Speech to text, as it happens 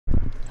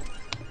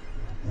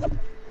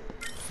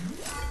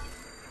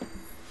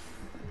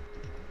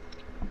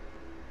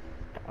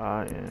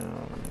I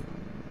am.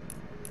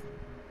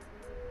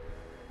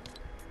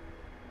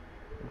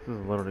 This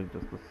is literally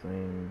just the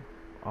same.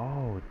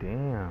 Oh,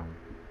 damn.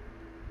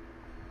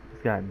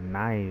 He's got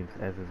knives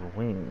as his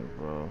wings,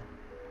 bro.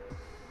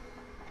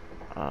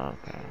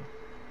 Okay.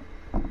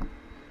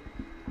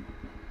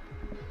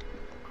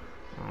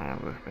 I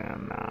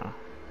understand now.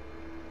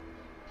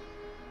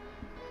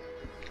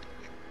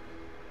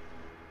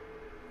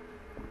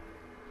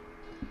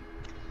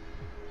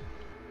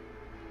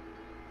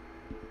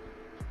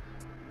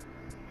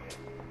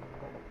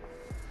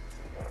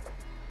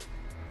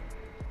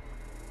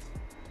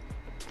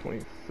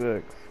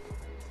 $26.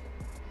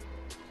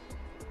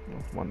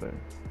 That's Monday.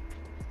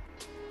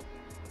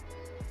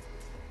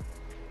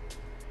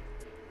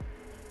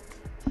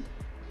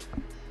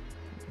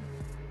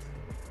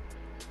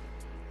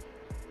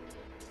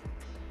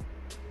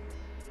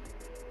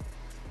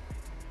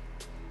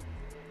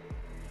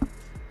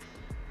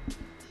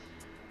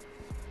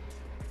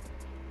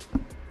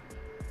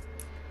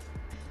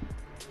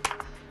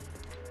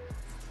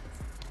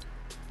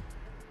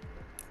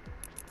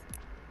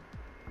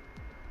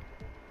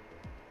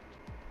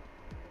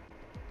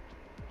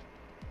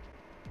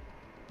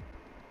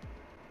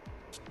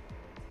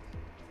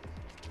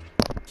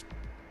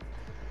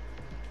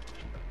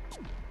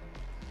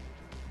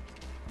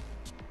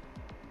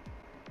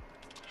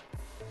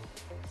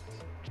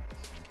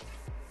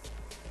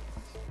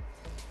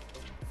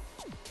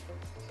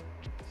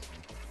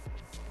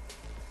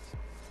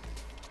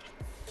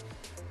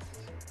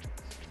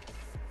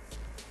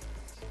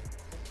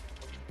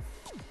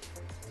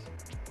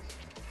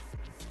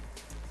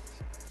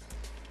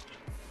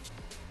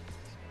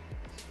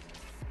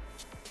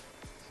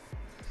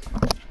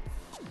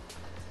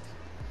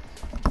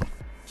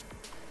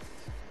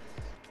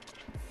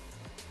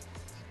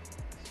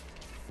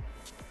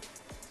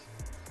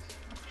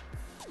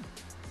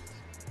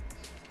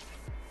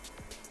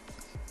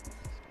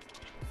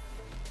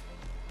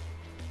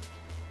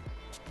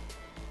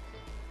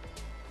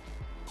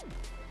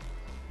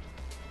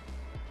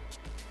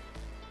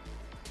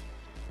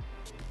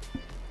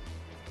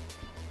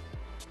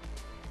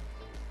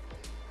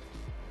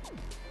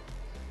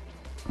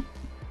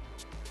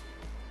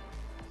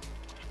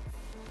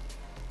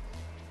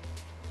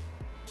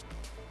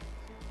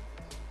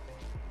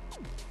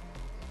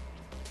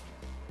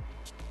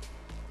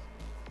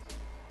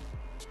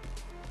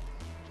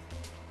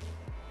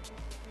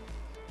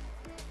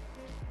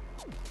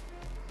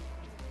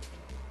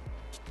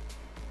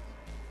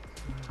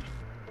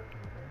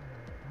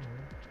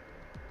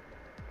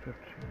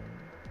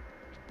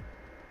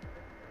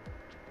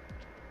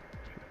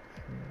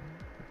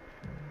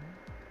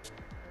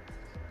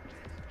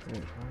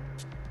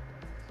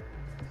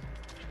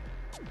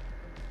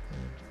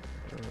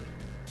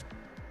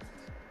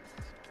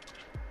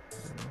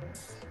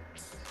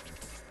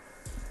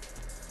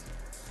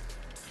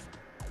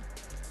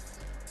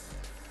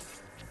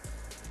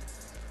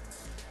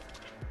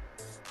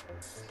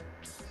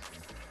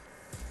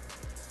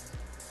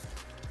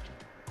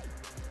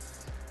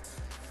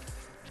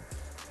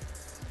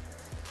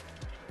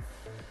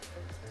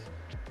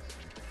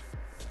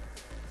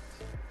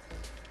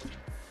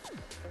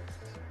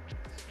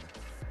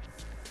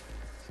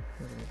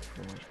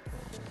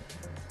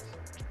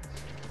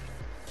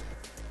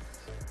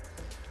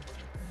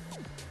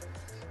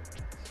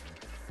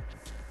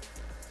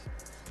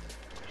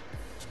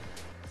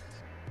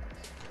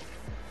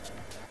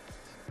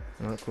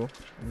 Alright, cool.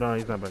 No,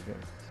 he's not back in.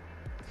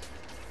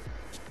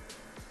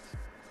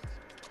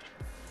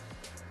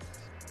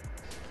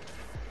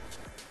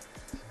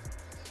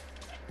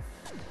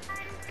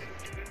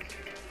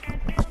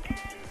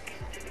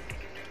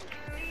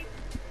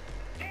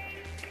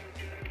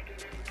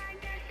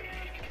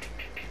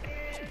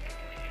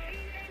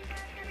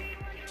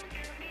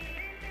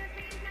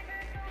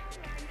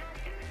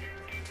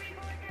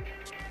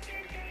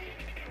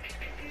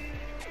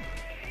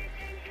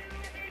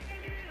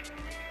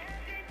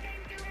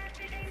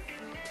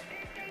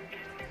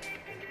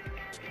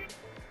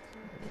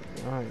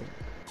 Alright.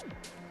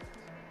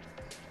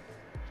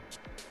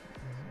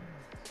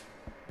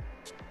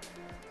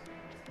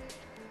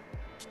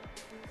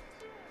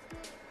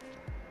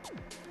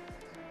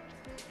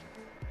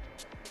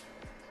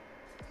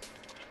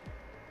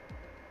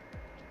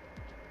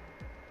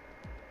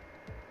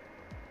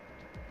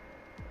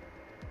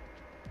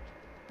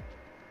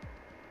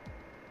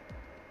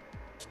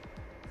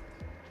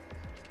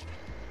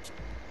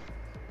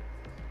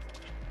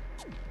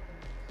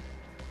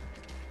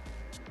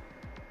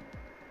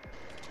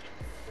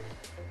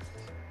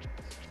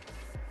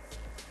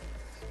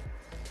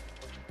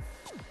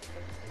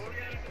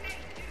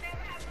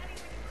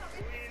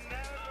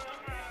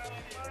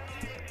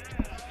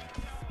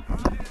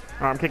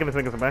 Alright, I'm kicking this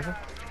nigga Sebastian.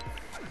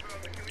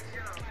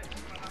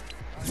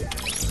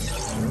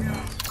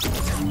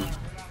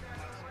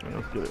 Alright,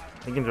 let's get it.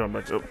 He can jump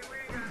back up.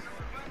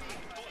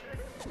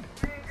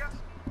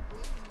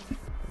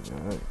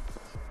 Alright.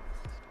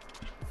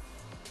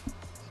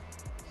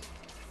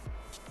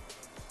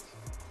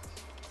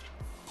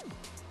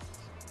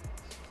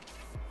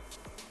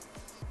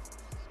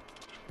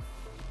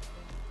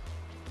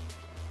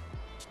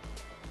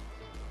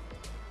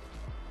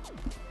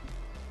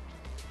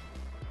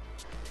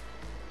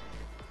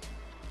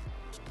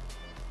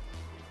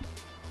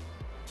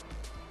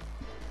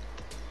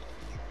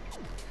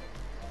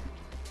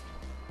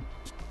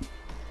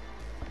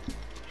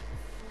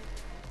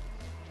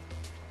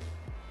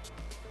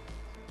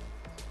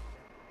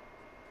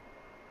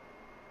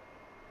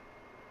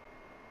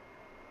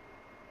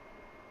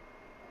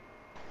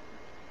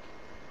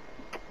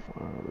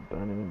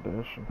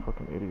 definition.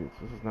 Fucking idiots.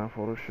 This is not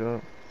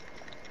Photoshop.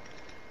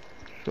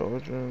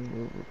 Children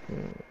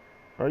lubricant.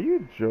 Are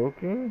you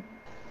joking?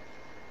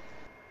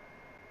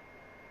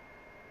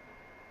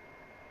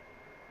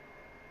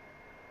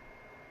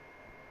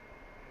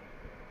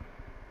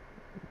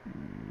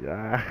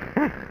 Yeah.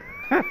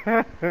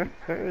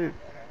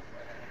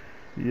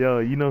 Yo,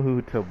 you know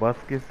who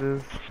Tobuscus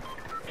is?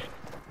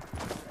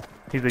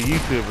 He's a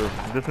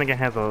YouTuber. This nigga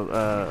has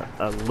a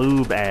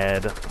lube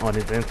ad on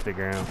his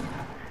Instagram,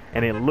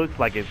 and it looks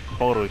like it's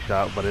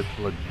Photoshop, but it's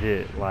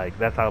legit. Like,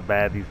 that's how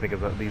bad these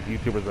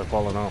YouTubers are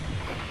falling off.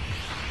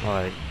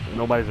 Like,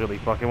 nobody's really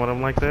fucking with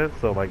them like that,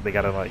 so like they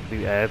gotta like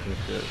do ads and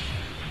shit.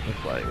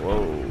 It's like,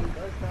 whoa.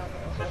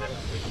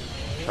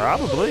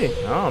 Probably.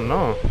 I don't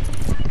know.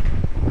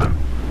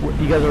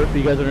 You guys are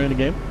in the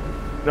game?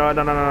 No.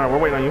 We're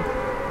waiting on you.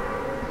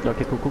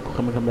 Okay, cool.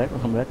 Come back.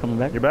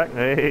 You're back?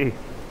 Hey.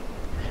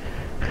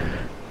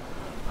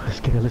 Let's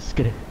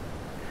get it.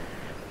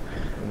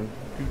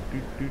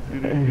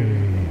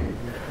 Hey.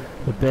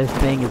 The best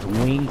thing is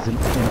wings and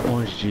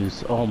orange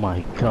juice. Oh my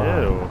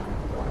god. Ew.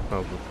 That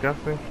sounds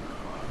disgusting.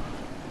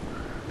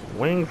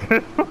 Wings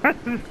and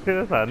orange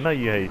juice? I know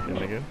you hate shit,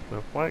 nigga.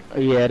 The fuck?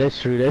 Yeah,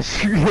 that's true.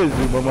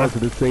 My mom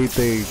said the same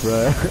thing,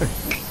 bro.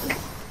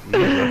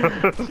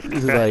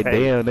 It's like,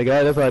 damn,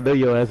 nigga, that's why I know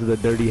your ass is a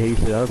dirty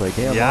Haitian. I was like,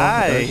 damn,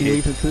 yeah, mom, she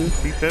Haitian too?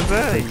 She said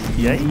that.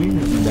 Yeah.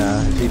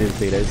 Nah, she didn't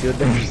say that. She'll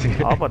never say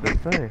that. I was about to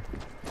say.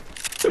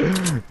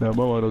 No,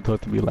 mama don't talk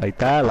to me like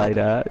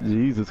that.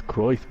 Jesus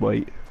Christ,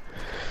 mate.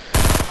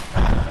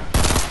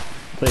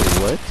 Wait,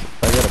 what?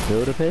 I gotta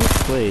build a page?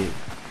 Wait.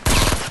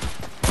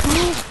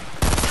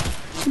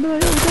 No, I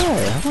don't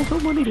die. How much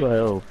money do I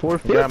owe?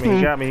 450.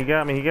 He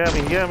got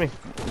me.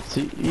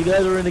 See, you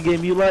guys are in the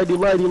game. You lied.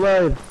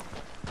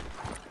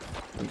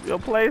 Yo,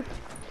 place.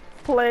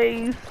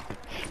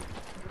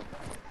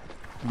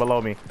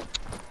 Below me.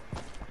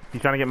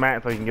 He's trying to get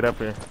Matt so he can get up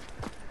here.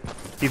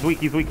 He's weak.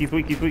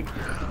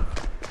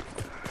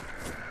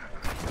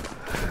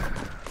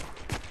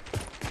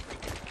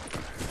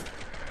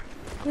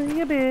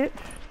 Bring a bitch.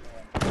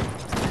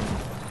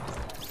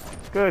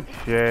 Good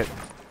shit.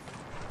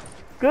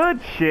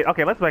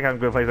 Okay, let's back out and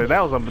good place.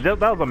 That was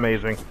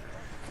amazing.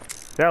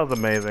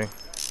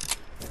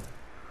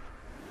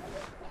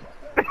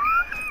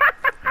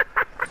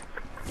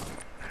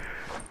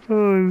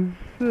 Oh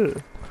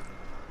shit.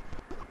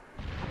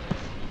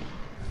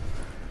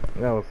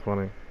 That was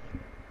funny.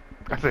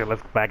 I said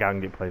let's back out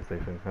and get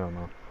PlayStation. Hell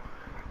no.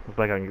 Let's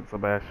back out and get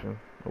Sebastian.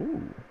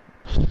 Ooh.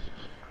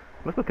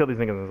 Let's go kill these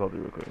niggas in Salty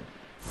real quick.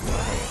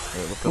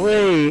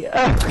 Wait.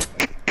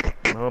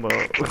 Hold on.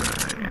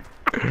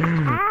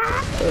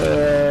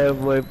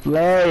 Boy,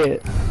 play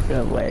it.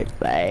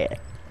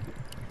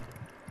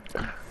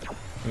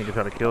 Nigga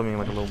try to kill me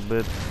like a little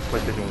bitch.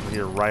 PlayStation was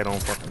here right on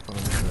fucking time.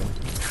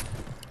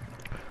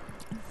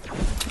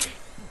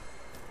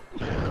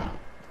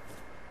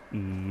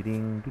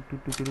 Eating.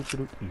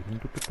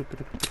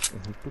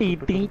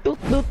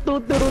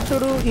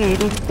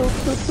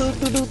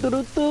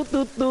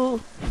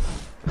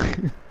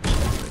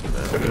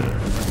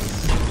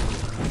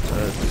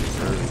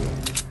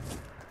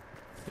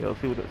 Yo,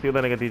 see what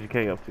that nigga DGK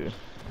up to,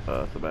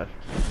 Sebastian.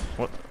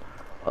 What?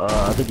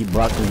 I think he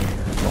blocked me on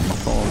my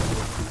phone.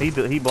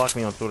 He blocked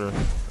me on Twitter,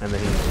 and then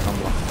he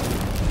unblocked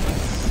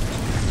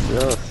me.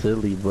 Y'all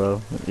silly,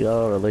 bro.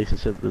 Y'all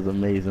relationship is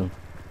amazing.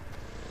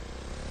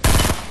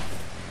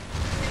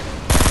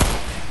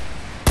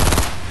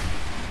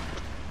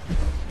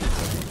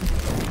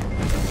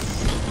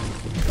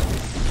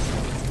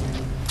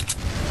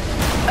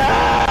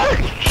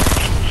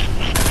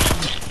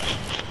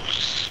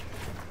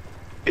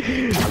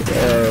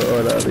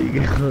 Oh, no, there you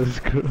go,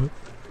 screw.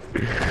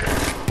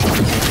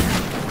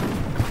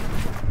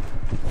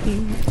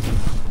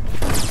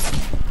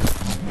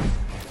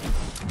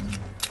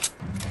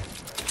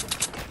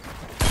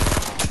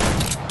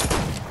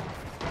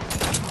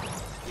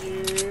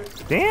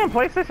 Damn,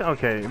 PlayStation.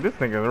 Okay, this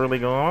nigga's really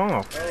going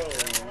off.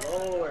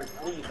 Oh Lord,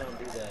 please don't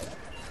do that.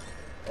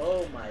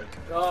 Oh my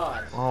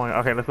gosh. Oh my,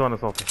 okay, let's go on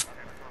this altar.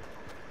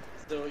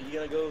 So you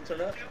gonna go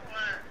turn up?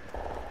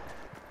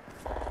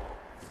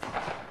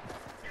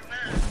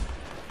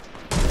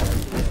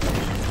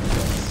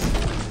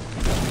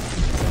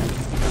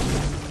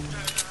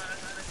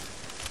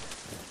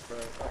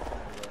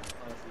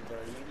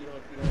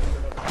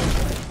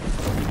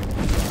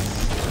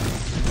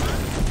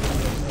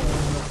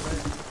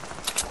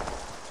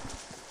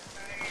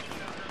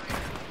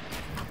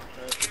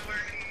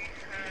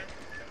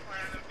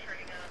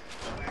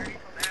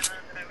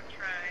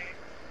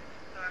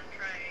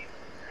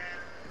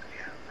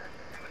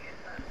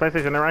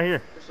 PlayStation, they're right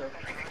here.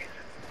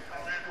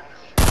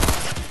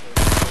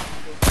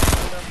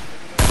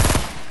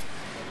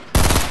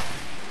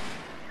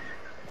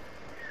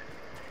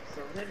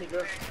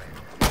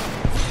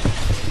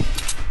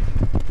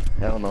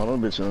 Hell no, that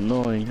bitch is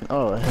annoying.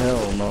 Oh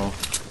hell no.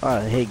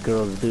 I hate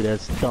girls that do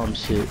that dumb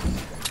shit.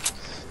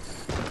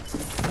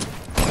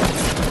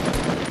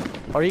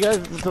 Are you guys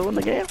still in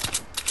the game?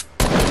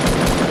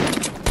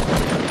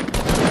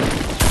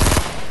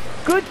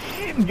 Good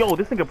shit. Yo,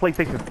 this nigga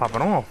PlayStation's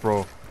popping off,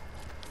 bro.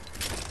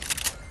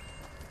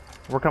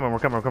 We're coming.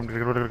 Let's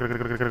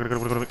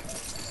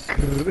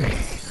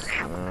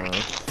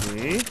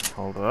see.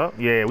 Hold up.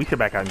 Yeah, we should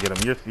back out and get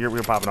him.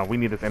 We're popping off. We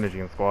need this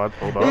energy in squads.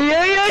 Hold up.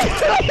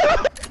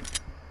 Yeah.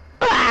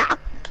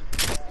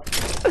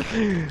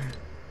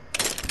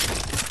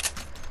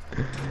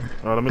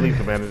 Oh, let me leave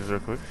some bandages real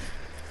quick.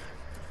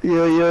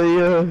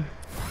 Yeah.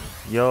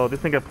 Yo,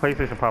 this nigga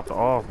PlayStation popped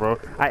off, bro.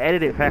 I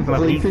edited it fast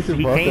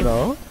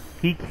enough.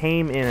 He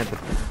came in at the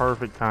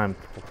perfect time.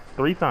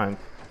 3 times.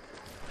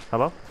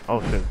 Hello?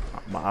 Oh shit.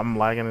 I'm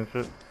lagging and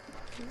shit.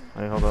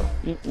 Hey, hold up.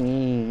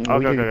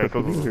 Okay,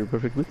 cool.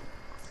 Perfectly.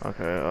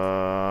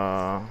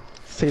 Okay,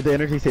 Say the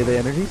energy.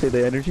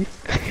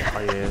 Oh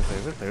yeah,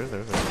 save it.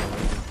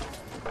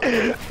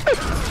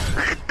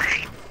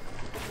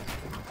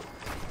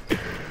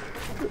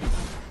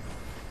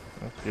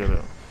 Let's get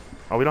it.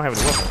 Oh, we don't have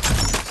any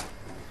weapons.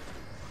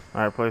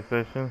 Alright,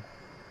 PlayStation.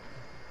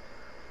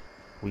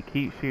 We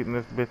keep shooting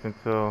this bitch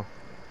until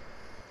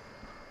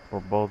we're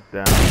both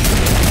down.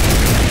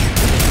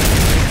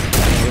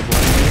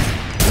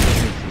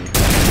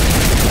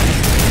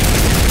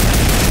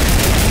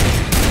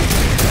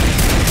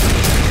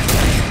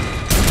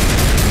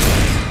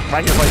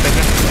 Right here,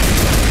 PlayStation.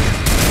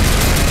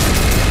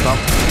 Stop.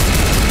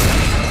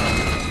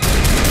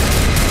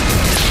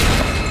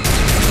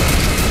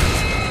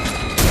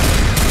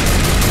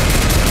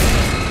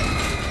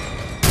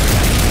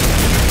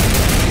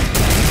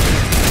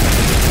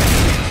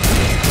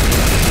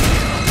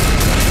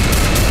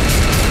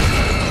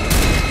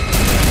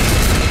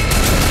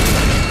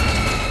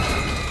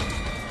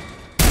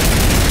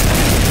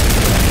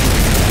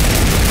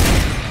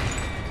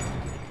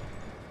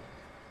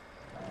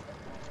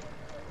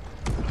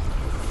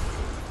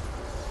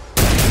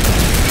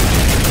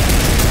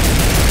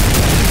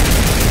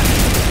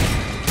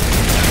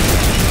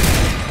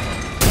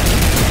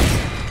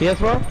 Yes,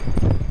 bro? I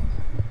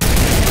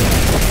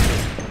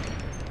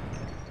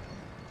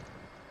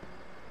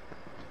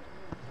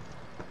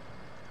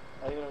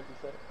don't know what you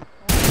said.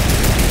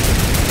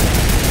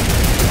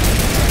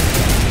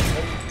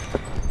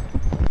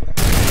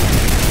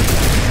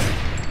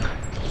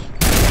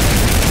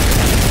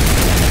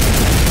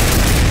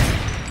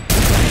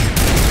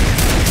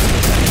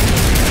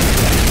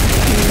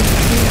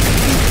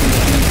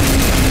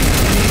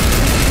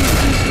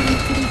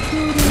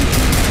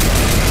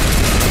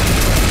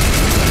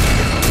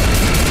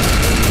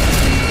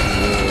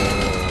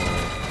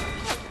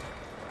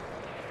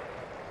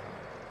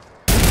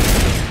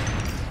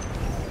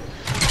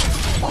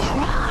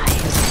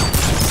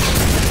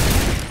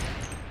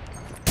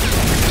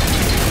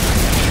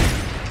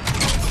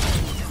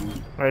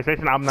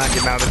 PlayStation, I'm not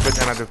getting out of this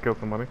bitch and I just killed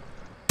somebody.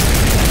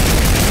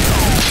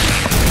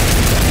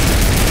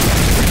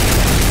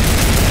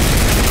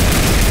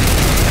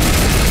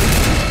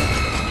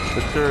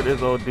 The turret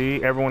is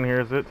OD. Everyone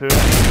hears it too.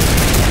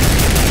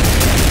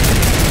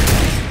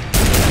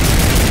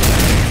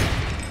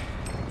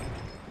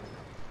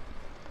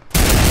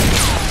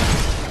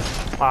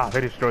 Ah,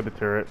 they destroyed the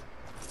turret.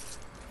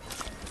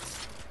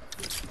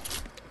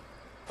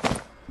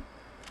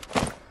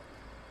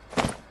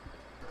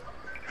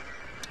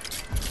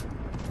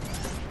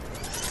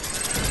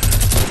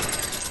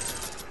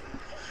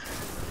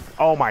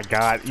 Oh my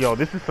god, yo,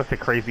 this is such a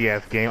crazy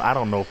ass game. I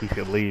don't know if we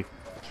should leave.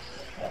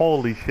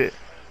 Holy shit.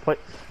 Wait,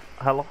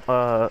 hello,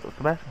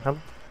 Sebastian, hello?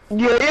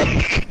 Yeah.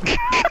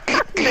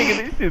 Nigga,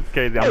 this shit's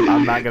crazy. I'm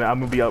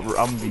gonna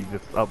be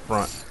just up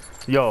front.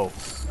 Yo,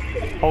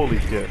 holy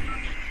shit.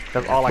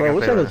 That's all I can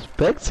say. Bro, we're trying to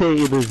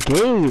spectate in this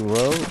game,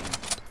 bro.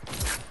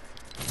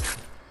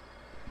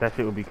 That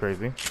shit would be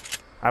crazy.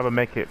 I have a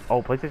make it.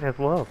 Oh, PlayStation has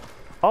full health.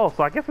 Oh,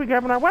 so I guess we're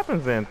grabbing our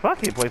weapons then.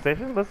 Fuck it,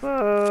 PlayStation. Let's,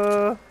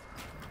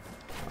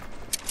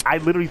 I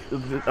literally,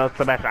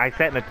 Sebastian, I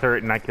sat in a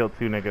turret and I killed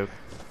 2 niggas.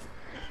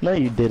 No,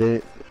 you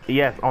didn't.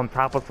 Yes, on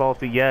top of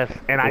Salty, yes.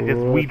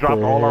 And we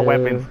dropped all our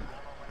weapons.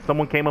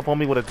 Someone came up on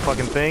me with a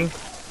fucking thing,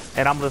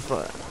 and I'm just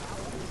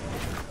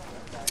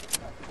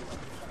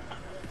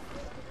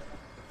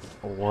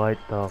what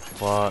the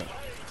fuck?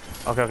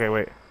 Okay,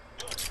 wait.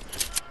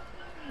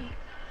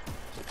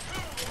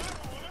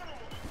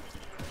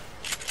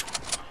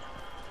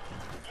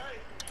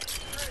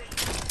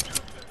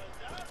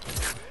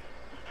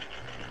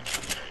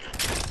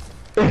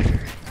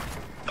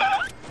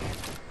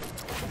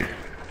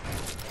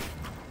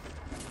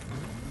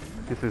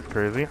 This is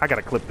crazy. I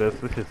gotta clip this.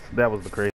 That was the crazy.